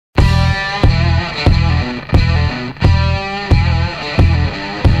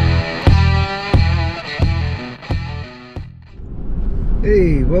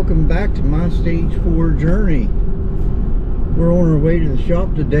Hey, welcome back to my stage 4 journey. We're on our way to the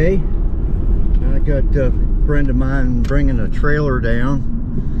shop today. I got a friend of mine bringing a trailer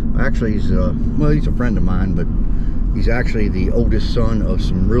down. Actually, he's a friend of mine, but he's actually the oldest son of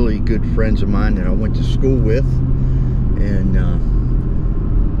some really good friends of mine that I went to school with. And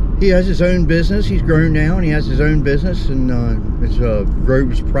he has his own business. He's grown now and he has his own business, and it's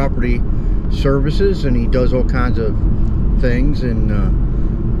Groves Property Services, and he does all kinds of things. And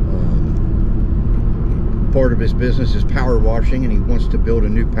part of his business is power washing, and he wants to build a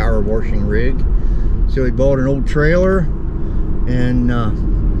new power washing rig. So he bought an old trailer, and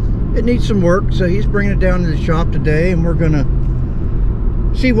it needs some work, so he's bringing it down to the shop today, and we're gonna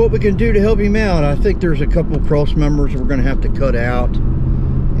see what we can do to help him out. I think there's a couple of cross members we're gonna have to cut out,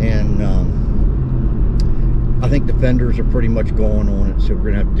 and I think the fenders are pretty much going on it, so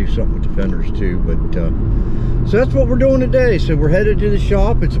we're gonna have to do something with the fenders too. But so that's what we're doing today. So we're headed to the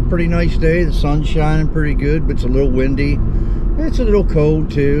shop. It's a pretty nice day. The sun's shining pretty good, but it's a little windy. It's a little cold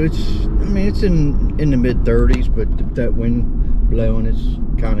too. I mean, it's in the mid 30s, but that wind blowing, it's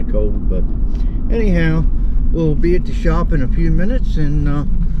kind of cold. But anyhow, we'll be at the shop in a few minutes, and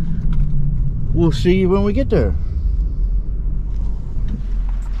we'll see you when we get there.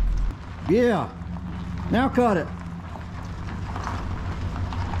 Yeah, now cut it.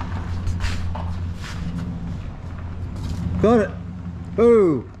 Cut it.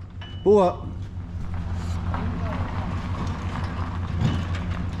 Oh, pull up.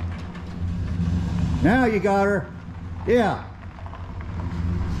 Now you got her. Yeah.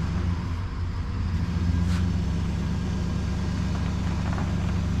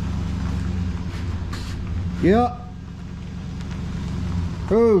 Yeah.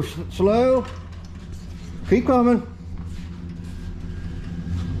 Oh, slow. Keep coming.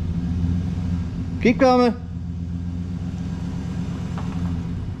 Keep coming.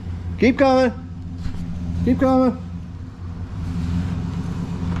 Keep coming. Keep coming.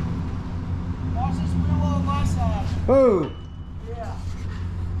 Watch this wheel on my side. Oh. Yeah.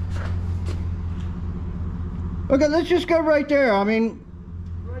 Okay, let's just go right there. I mean,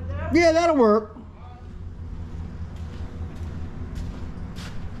 Right there? yeah, that'll work.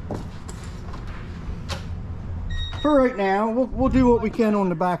 For right now, we'll do what we can on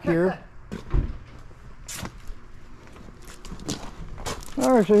the back here.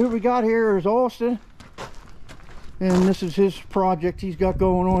 Alright, so who we got here is Austin, and this is his project he's got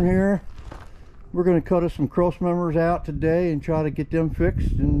going on here. We're going to cut us some cross members out today and try to get them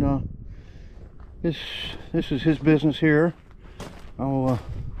fixed, and this is his business here.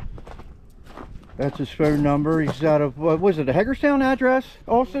 That's his phone number. He's out of, what was it, a Hagerstown address,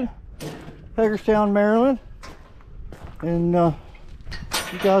 Austin? Hagerstown, Maryland. And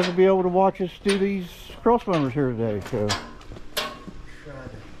you guys will be able to watch us do these cross members here today. So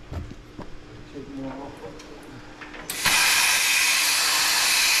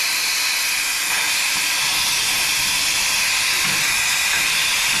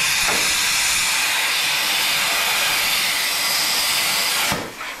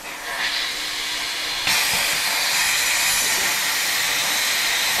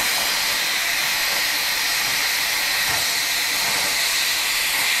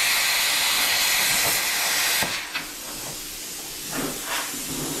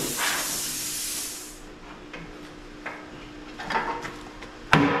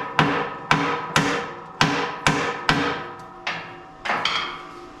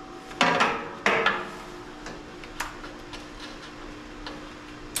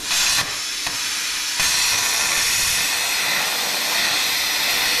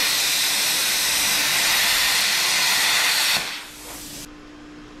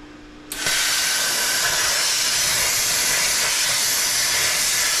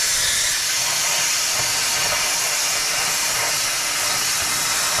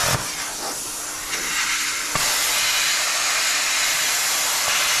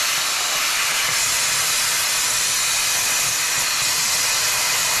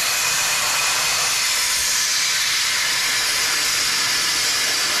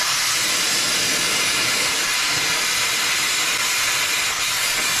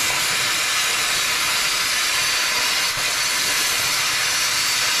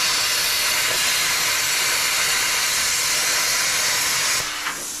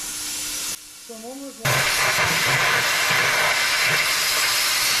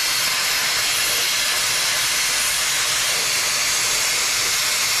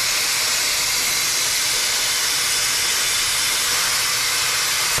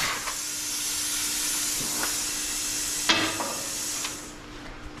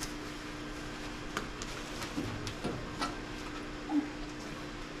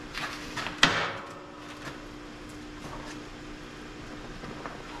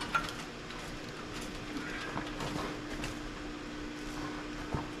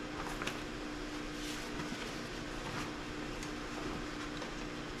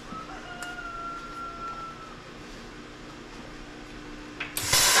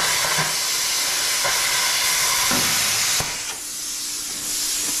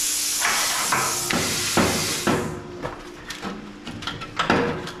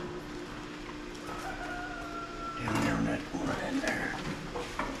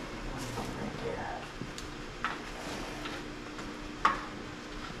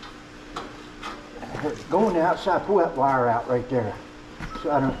Go on the outside, pull that wire out right there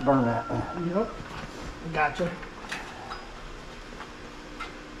so I don't burn that. Yep. Gotcha.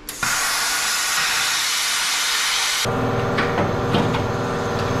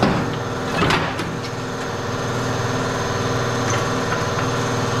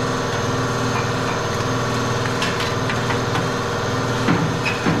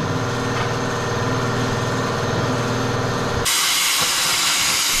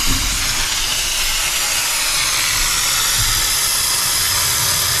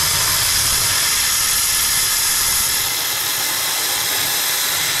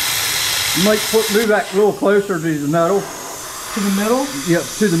 You might move that a little closer to the metal. To the middle? Yep,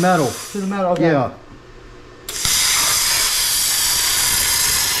 to the metal. To the metal, okay. Yeah.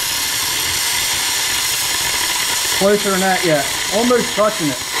 Closer than that, yeah. Almost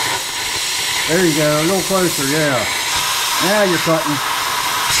touching it. There you go, a little closer, yeah. Now you're cutting.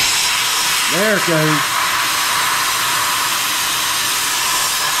 There it goes.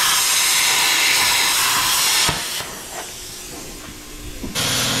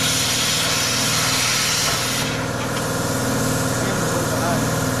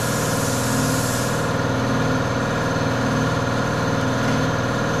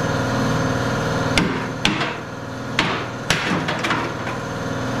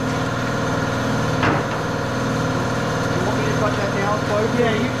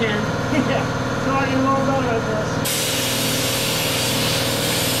 Yeah, you can. Yeah. So I can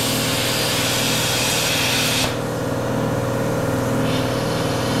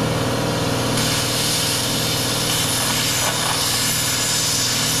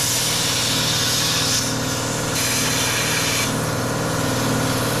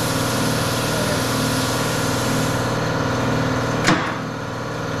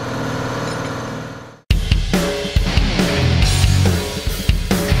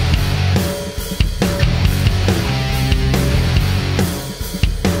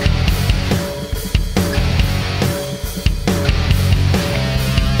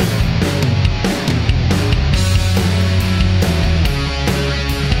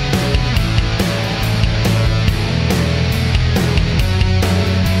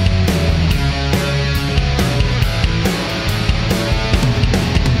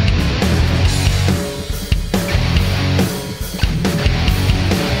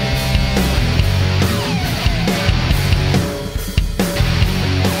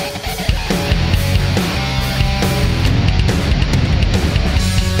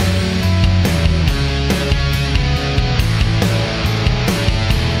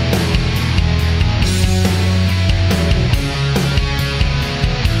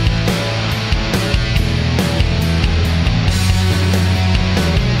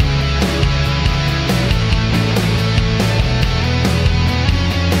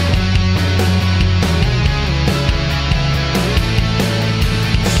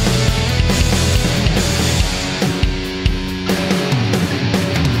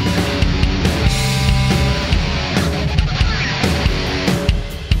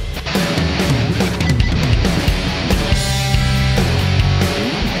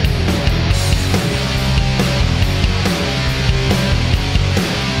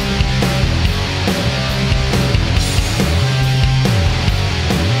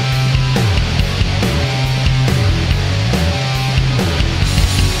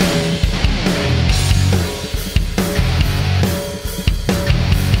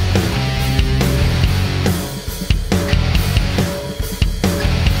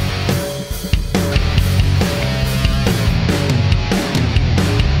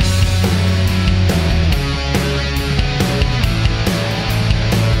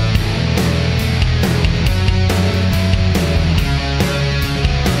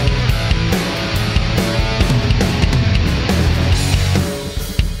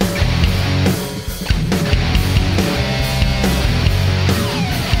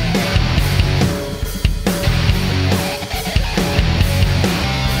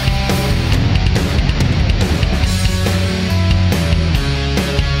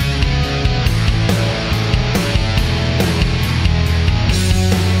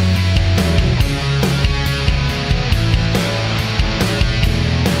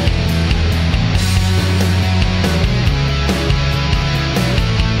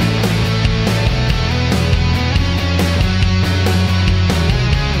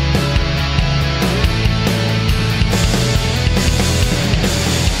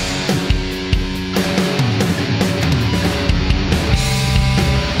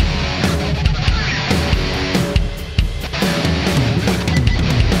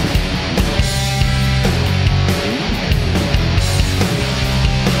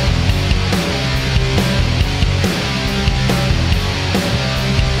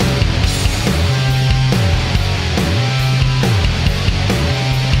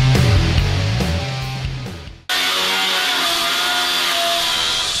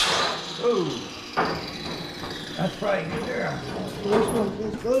This one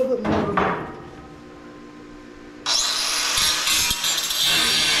is a little bit more.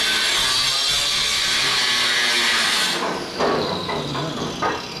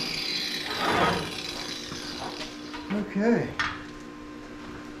 Okay.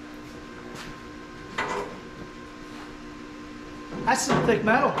 That's some thick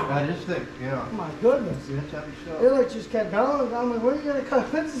metal. That is thick, yeah. Oh my goodness. See, that's heavy stuff. It like just kept going. I'm like, what are you gonna cut?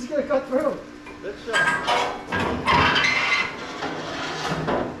 When's this gonna cut through? Let's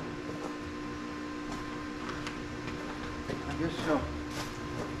I guess so.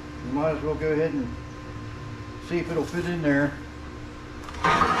 You might as well go ahead and see if it'll fit in there.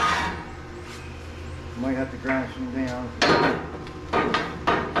 Might have to grind some down.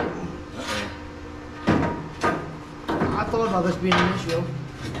 I thought about this being an issue.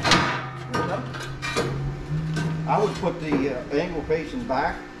 I would put the angle facing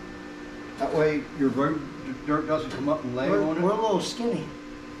back. That way your dirt doesn't come up and lay We're on it. a little skinny.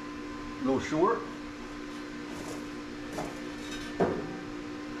 A little short.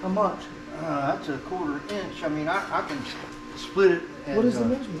 How much? That's a 1/4 inch. I mean, I can split it. And, What is the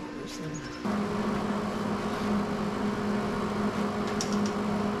measurement of this thing?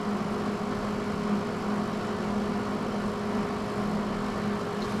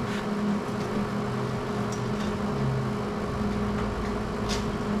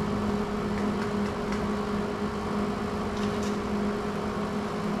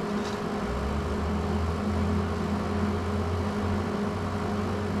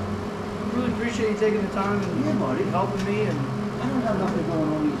 Appreciate you taking the time and Yeah, buddy. helping me and I don't have nothing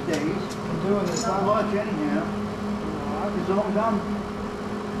going on these days. doing this. Not much anyhow. As long as I'm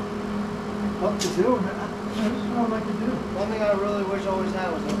up to doing it, this is what I like to do. One thing I really wish I always had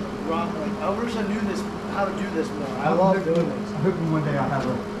was a rock. Like I wish I knew this, how to do this more. I love doing this. I'm hoping one day I have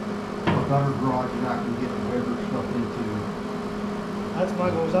a better garage that I can get the bigger stuff into. That's my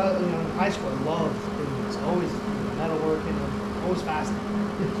goal. In high school, I loved doing this. Always metalworking, always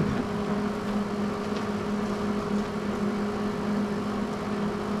fascinating.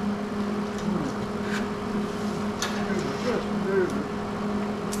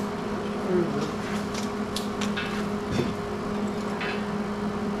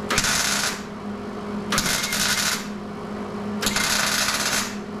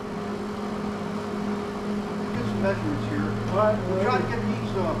 Measurements here. We'll try to get these.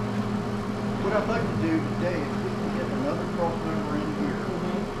 What I'd like to do today is we can get another cross member in here.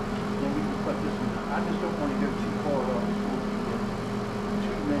 Then we can put this one. I just don't want to go too far up.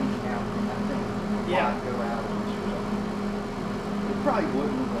 Too many out from that thing. Yeah. Go out. It probably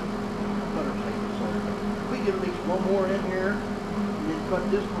wouldn't, but better safe than sorry. If we get at least one more in here, and then cut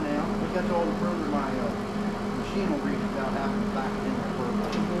this one out, I think that's all the further my machine will reach without having to back it in there further.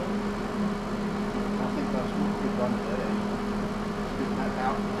 I think that's what we've done today. Get that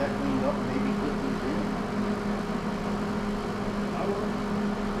out, get that cleaned up, and maybe put these in.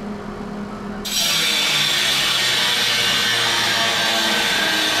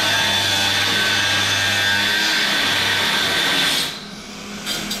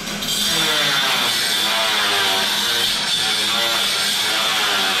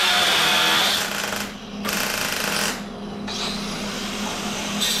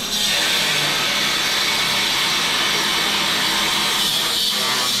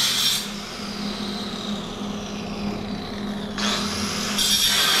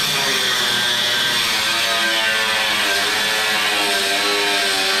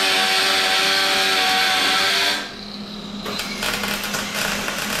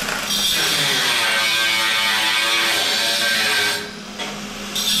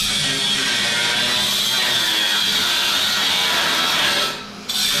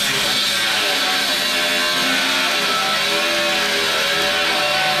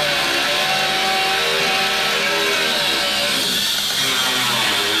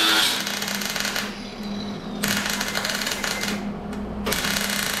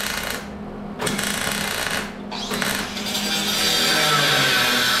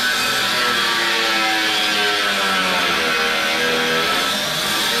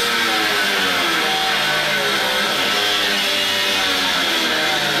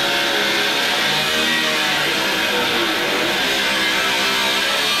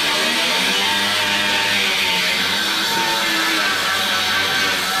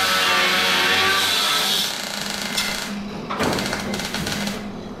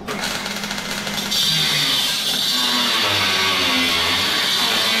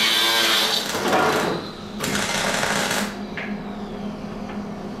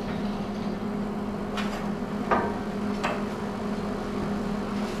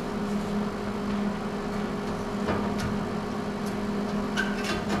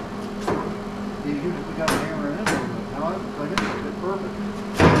 but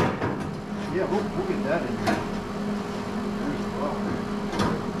yeah, we'll get that in there. There's the well.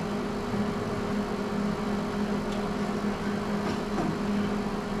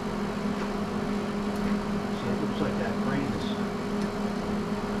 See, it looks like that green is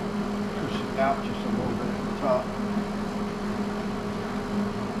pushing out just a little bit at the top.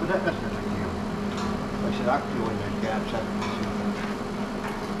 But that's no big deal. Like I said, I can fill in those gaps. I can see that.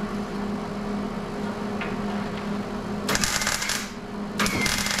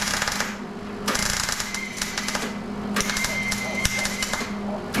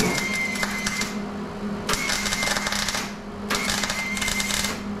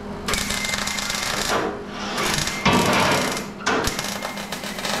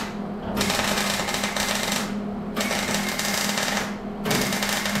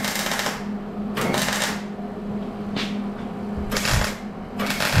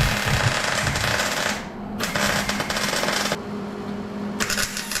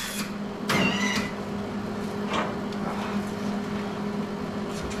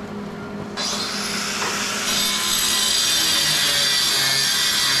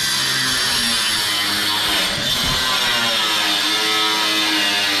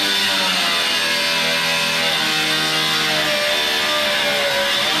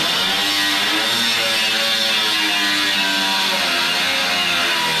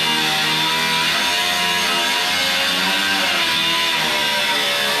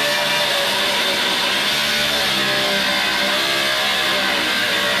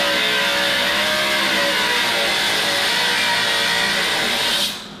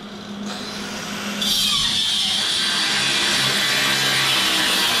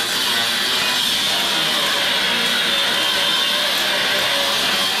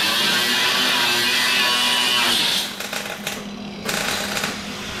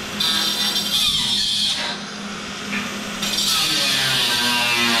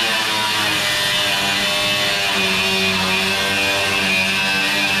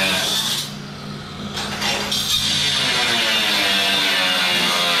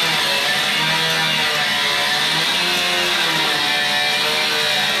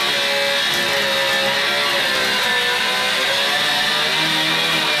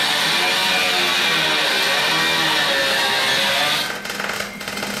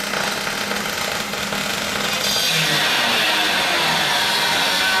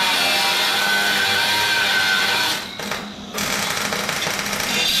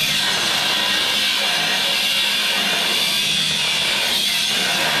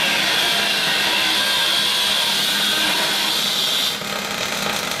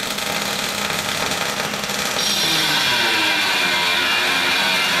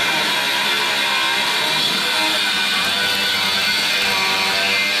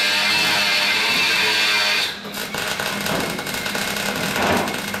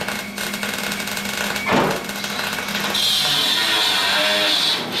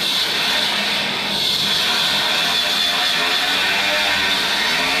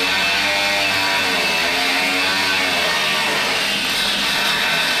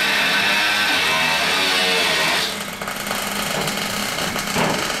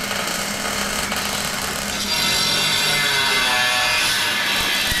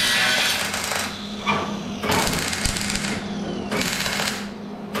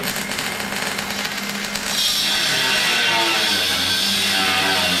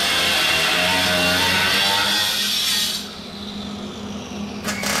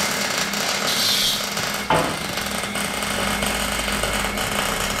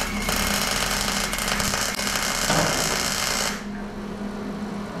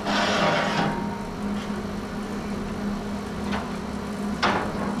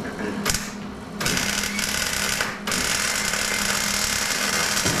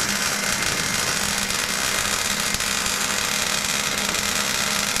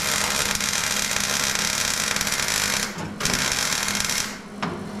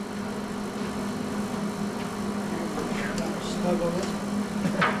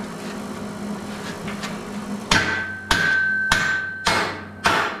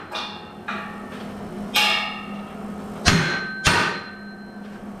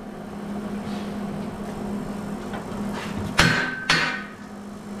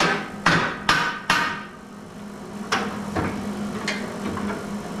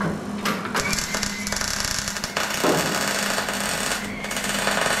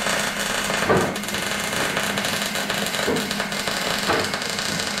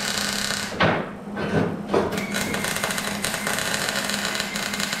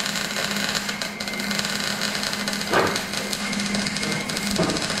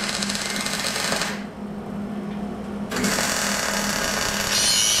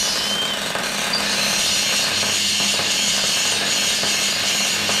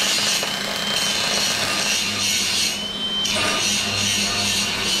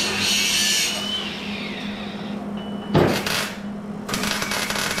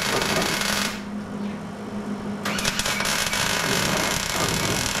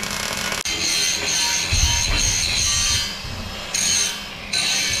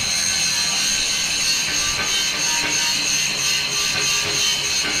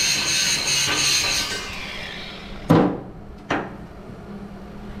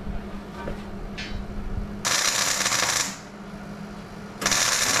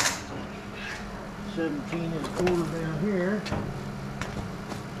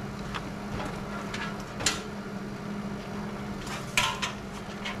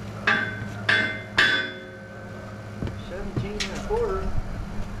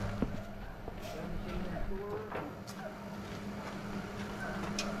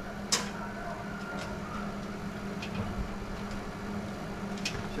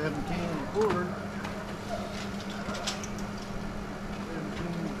 17 1/4.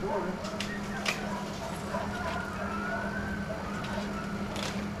 17 1/4.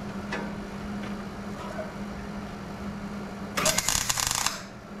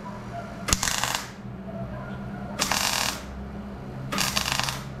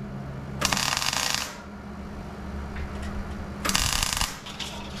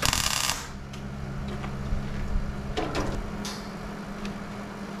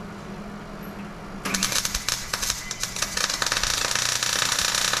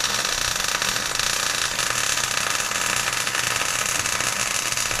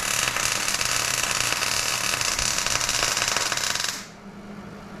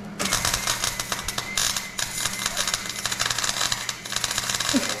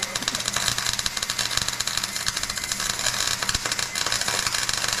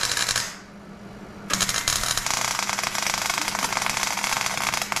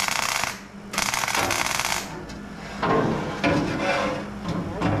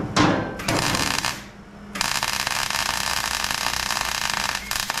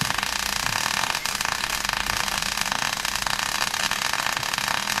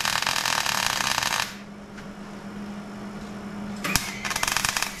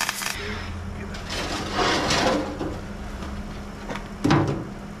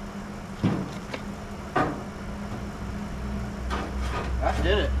 That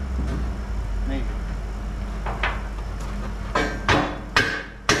did it. Maybe.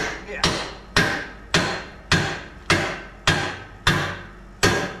 Yeah.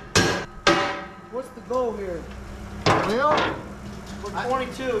 What's the goal here? Well, We're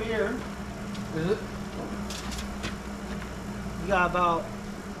 22 here. is it? You got about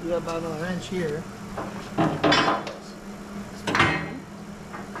another inch here.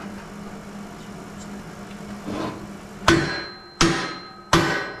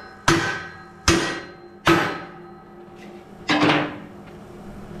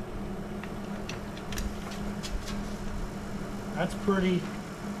 That's pretty.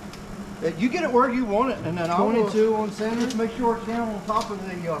 You get it where you want it, and then I'll 22 on center. just make sure it's down on top of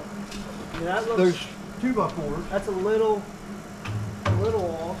the Yeah, that looks. those 2x4s. That's a little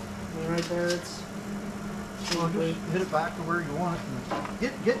off. I mean, right there, it's. Well, just hit it back to where you want it.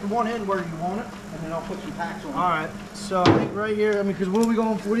 And get the one end where you want it, and then I'll put some tacks on it. All right. So I think right here. I mean, because what are we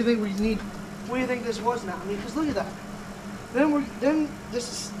going for? What do you think we need? What do you think this was now? I mean, because look at that. Then this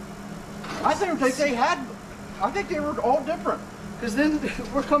is. I think I think they were all different. Because then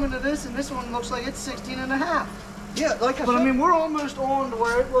we're coming to this, and this one looks like it's 16 and a half. Yeah, like I But said, I mean, we're almost on to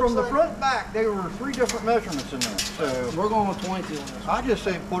where it looks from the like. front back, there were 3 different measurements in there. So We're going with 22 on this one. I just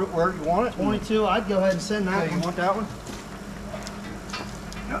say put it where you want it. 22, I'd go ahead and send that Okay, you one. want that one?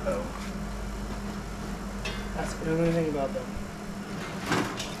 Uh-oh. That's the only thing about that.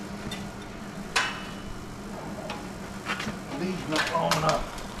 These not long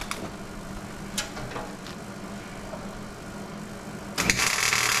enough.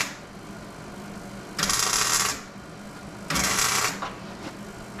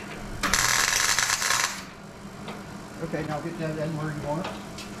 Okay, now get that in where you want it.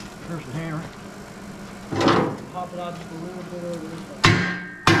 There's the hammer. Pop it out just a little bit over this way.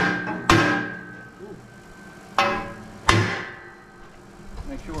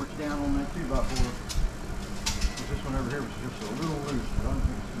 Make sure it's down on that 2x4. This one over here was just a little loose, but I don't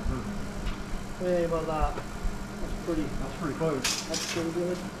think it's too hurt. What do you think about that? That's pretty close. That's pretty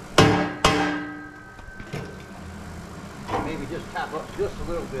good. Maybe just tap up just a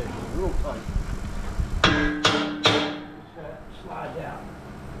little bit, a little tight. Just slide down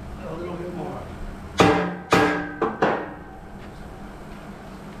a little bit more.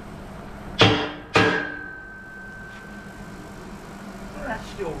 That's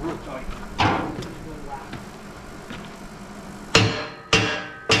still real tight.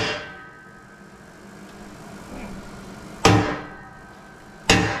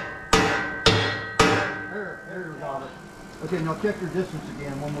 There we got it. Okay, now check your distance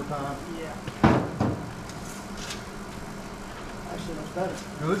again one more time. Yeah. Actually, looks better.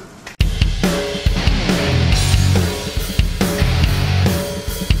 Good.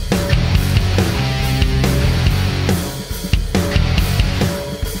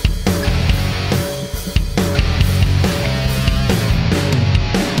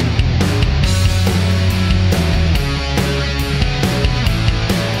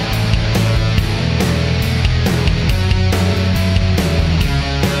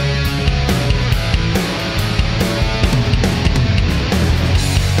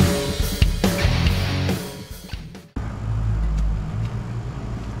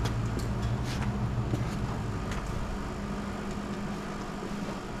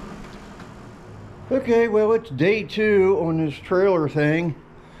 Okay, well, it's day 2 on this trailer thing,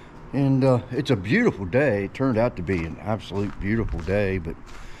 and it's a beautiful day. It turned out to be an absolute beautiful day, but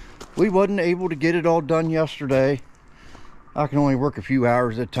we wasn't able to get it all done yesterday. I can only work a few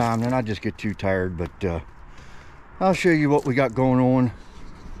hours at a time, then I just get too tired. But I'll show you what we got going on.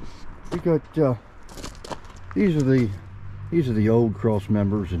 We got these are the old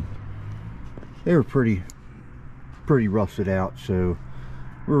Crossmembers, and they were pretty rusted out, so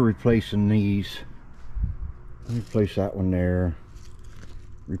we're replacing these. Replace that one there,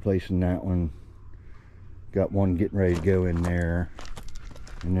 replacing that one, got one getting ready to go in there,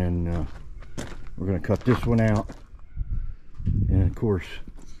 and then we're going to cut this one out. And of course,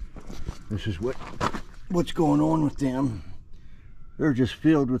 this is what's going on with them. They're just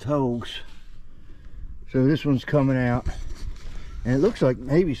filled with holes. So this one's coming out, and it looks like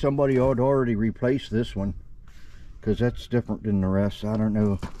maybe somebody ought to already replace this one, because that's different than the rest. I don't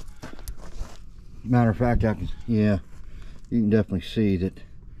know. Matter of fact, yeah, you can definitely see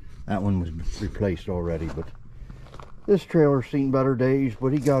that one was replaced already. But this trailer's seen better days,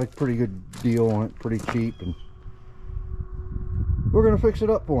 but he got a pretty good deal on it, pretty cheap, and we're gonna fix it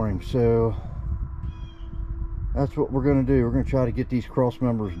up for him. So that's what we're gonna do. We're gonna try to get these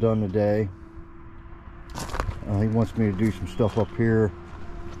Crossmembers done today. He wants me to do some stuff up here.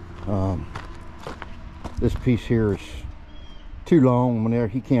 This piece here is too long. When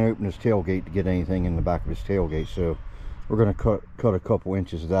he can't open his tailgate to get anything in the back of his tailgate, so we're going to cut a couple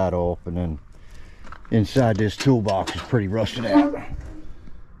inches of that off. And then inside this toolbox is pretty rusted out,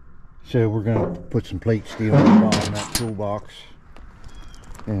 so we're going to put some plate steel on the bottom of that toolbox.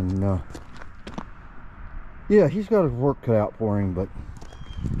 And yeah, he's got his work cut out for him, but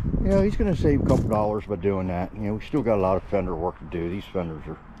you know, he's going to save a couple dollars by doing that. You know, we still got a lot of fender work to do. These fenders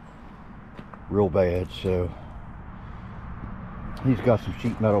are real bad, so he's got some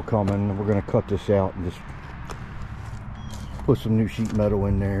sheet metal coming. We're going to cut this out and just put some new sheet metal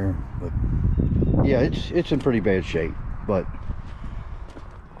in there. But yeah, it's in pretty bad shape, but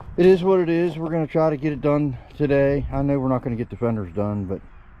it is what it is. We're going to try to get it done today. I know we're not going to get the fenders done, but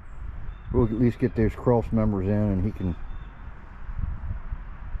we'll at least get those Crossmembers in, and he can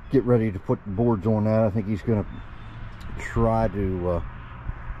get ready to put the boards on that. I think he's going to try to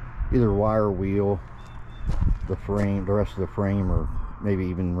either wire wheel the frame, the rest of the frame, or maybe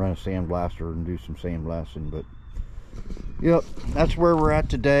even run a sandblaster and do some sandblasting. But yep, that's where we're at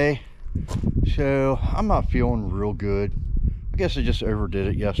today. So I'm not feeling real good. I guess I just overdid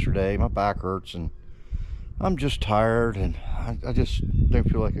it yesterday. My back hurts, and I'm just tired, and I just don't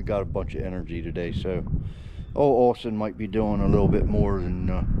feel like I got a bunch of energy today. So old Austin might be doing a little bit more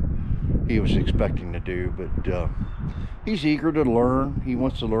than he was expecting to do, but he's eager to learn. He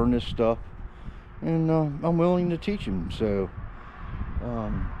wants to learn this stuff, and I'm willing to teach him. So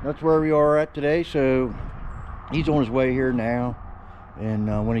that's where we are at today. So he's on his way here now,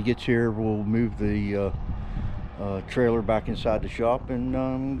 and when he gets here, we'll move the trailer back inside the shop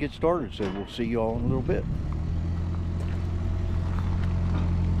and get started. So we'll see you all in a little bit.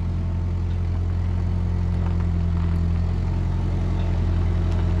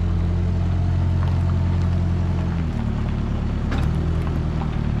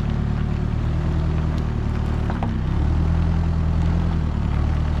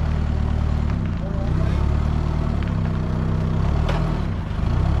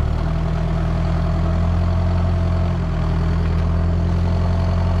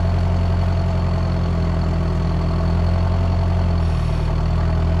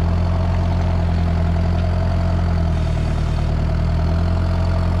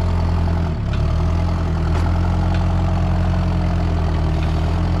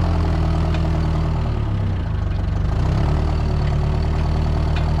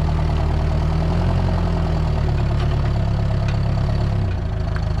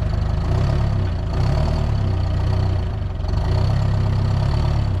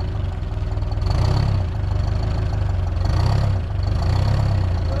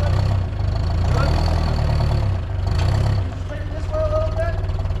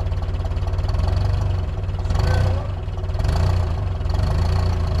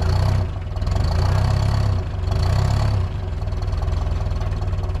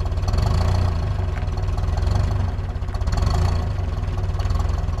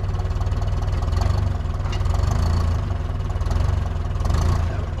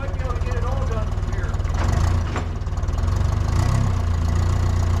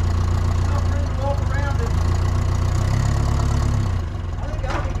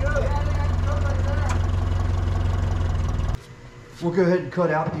 We'll go ahead and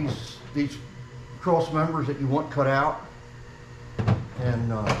cut out these Crossmembers that you want cut out,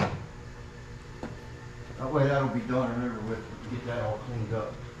 and That way that'll be done and over with. Get that all cleaned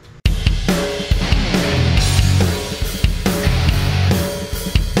up.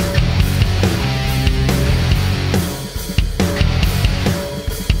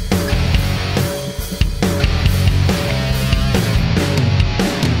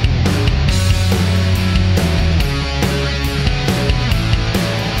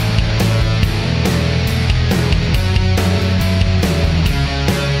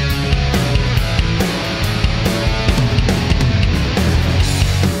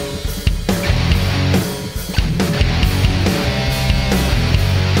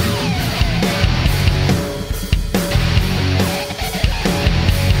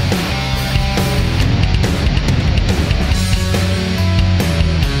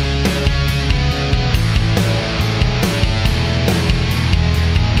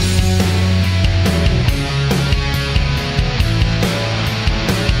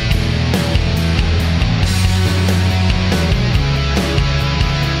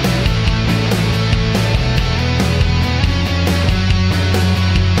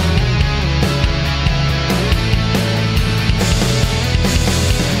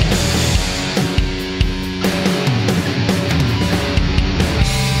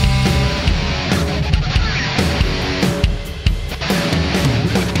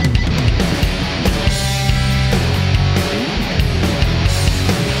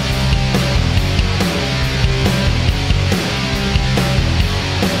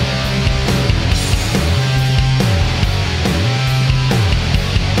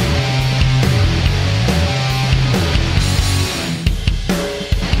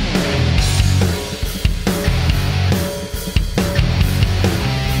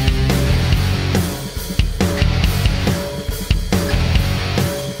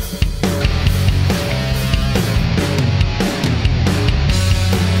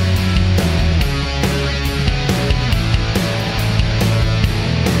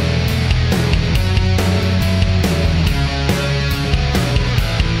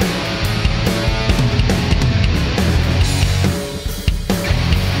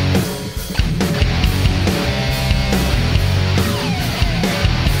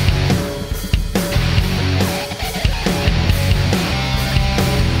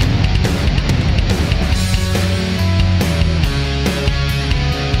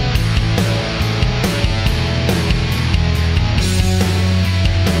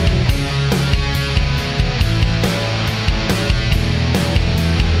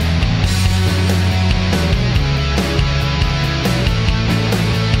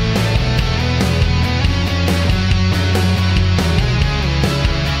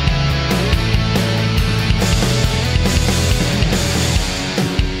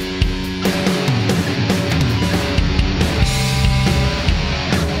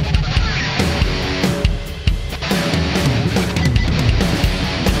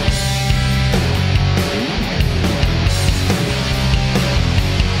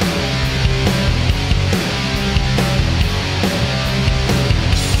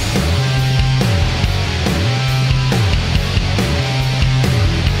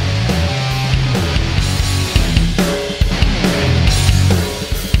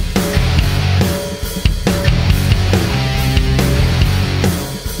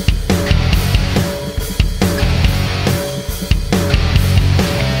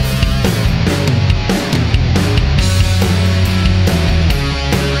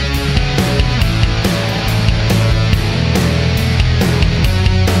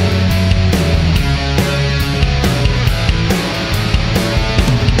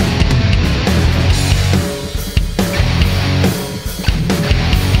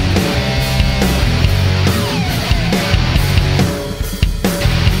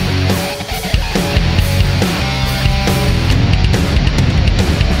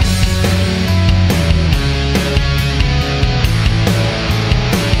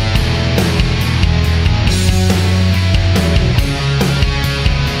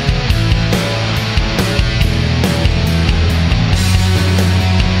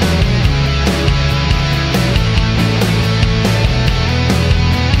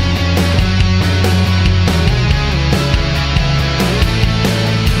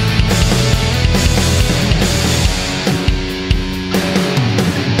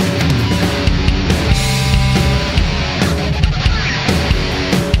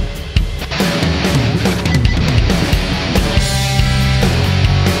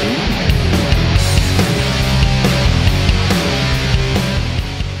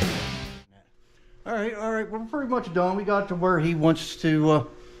 We're pretty much done. We got to where he wants to,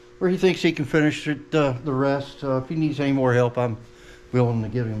 where he thinks he can finish it, the rest. If he needs any more help, I'm willing to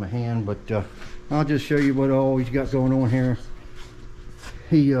give him a hand. But I'll just show you what all he's got going on here.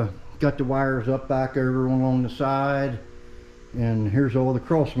 He got the wires up back over along the side, and here's all the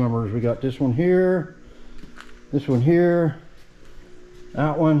cross members. We got this one here, that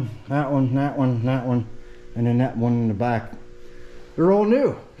one, that one, that one, and then that one in the back. They're all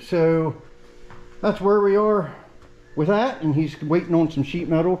new, so that's where we are with that. And he's waiting on some sheet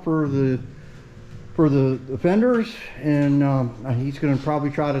metal for the fenders, and he's going to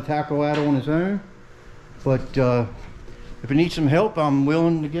probably try to tackle that on his own. But if he needs some help, I'm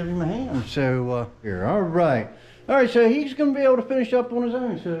willing to give him a hand. So here, all right, so he's going to be able to finish up on his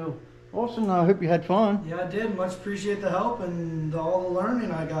own. So Austin, I hope you had fun. Yeah, I did. Much appreciate the help and all the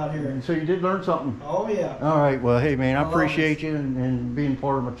learning I got here. And so you did learn something. Oh yeah. All right, well, hey man, I appreciate you and being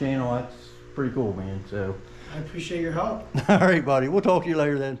part of my channel. That's pretty cool, man. So I appreciate your help. all right, buddy, we'll talk to you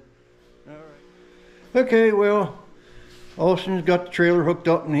later then. All right. Okay, well, Austin's got the trailer hooked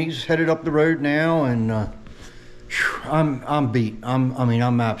up and he's headed up the road now, and I'm beat.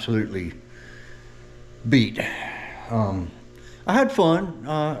 I'm absolutely beat. I had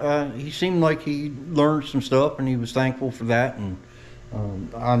fun. He seemed like he learned some stuff, and he was thankful for that. And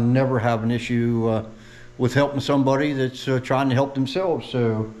I never have an issue with helping somebody that's trying to help themselves.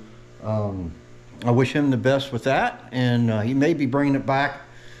 So I wish him the best with that. And he may be bringing it back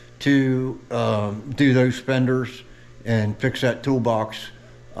to do those fenders and fix that toolbox.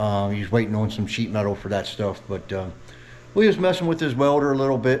 He's waiting on some sheet metal for that stuff. But we was messing with his welder a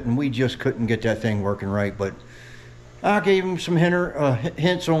little bit, and we just couldn't get that thing working right. But I gave him some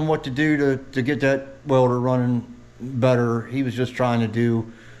hints on what to do to get that welder running better. He was just trying to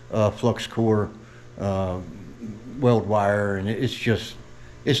do flux core weld wire, and it's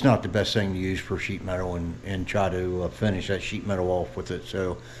not the best thing to use for sheet metal, and try to finish that sheet metal off with it.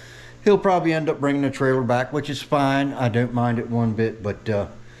 So he'll probably end up bringing the trailer back, which is fine. I don't mind it one bit. But a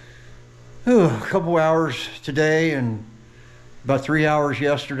couple hours today and about 3 hours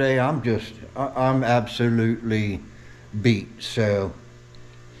yesterday, I'm absolutely beat. So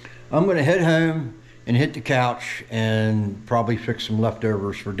I'm gonna head home and hit the couch and probably fix some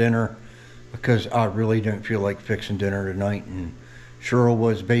leftovers for dinner, because I really don't feel like fixing dinner tonight. And Cheryl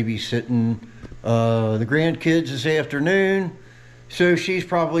was babysitting the grandkids this afternoon, so she's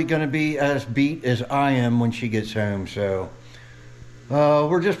probably gonna be as beat as I am when she gets home. So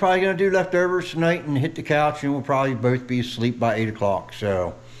we're just probably gonna do leftovers tonight and hit the couch, and we'll probably both be asleep by 8 o'clock.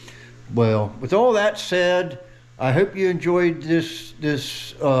 So, well, with all that said, I hope you enjoyed this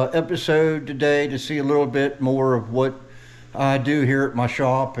episode today, to see a little bit more of what I do here at my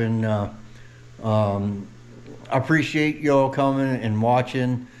shop. And I appreciate y'all coming and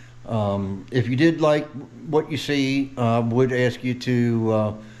watching. If you did like what you see, I would ask you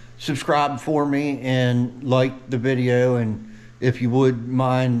to subscribe for me and like the video. And if you would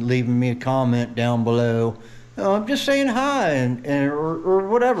mind leaving me a comment down below, just saying hi or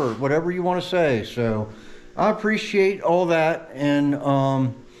whatever you want to say. So I appreciate all that.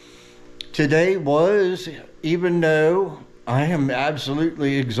 And today was, even though I am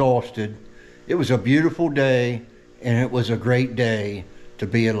absolutely exhausted, it was a beautiful day, and it was a great day to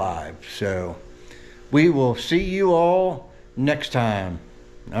be alive. So we will see you all next time.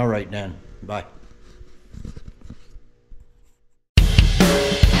 All right then, bye.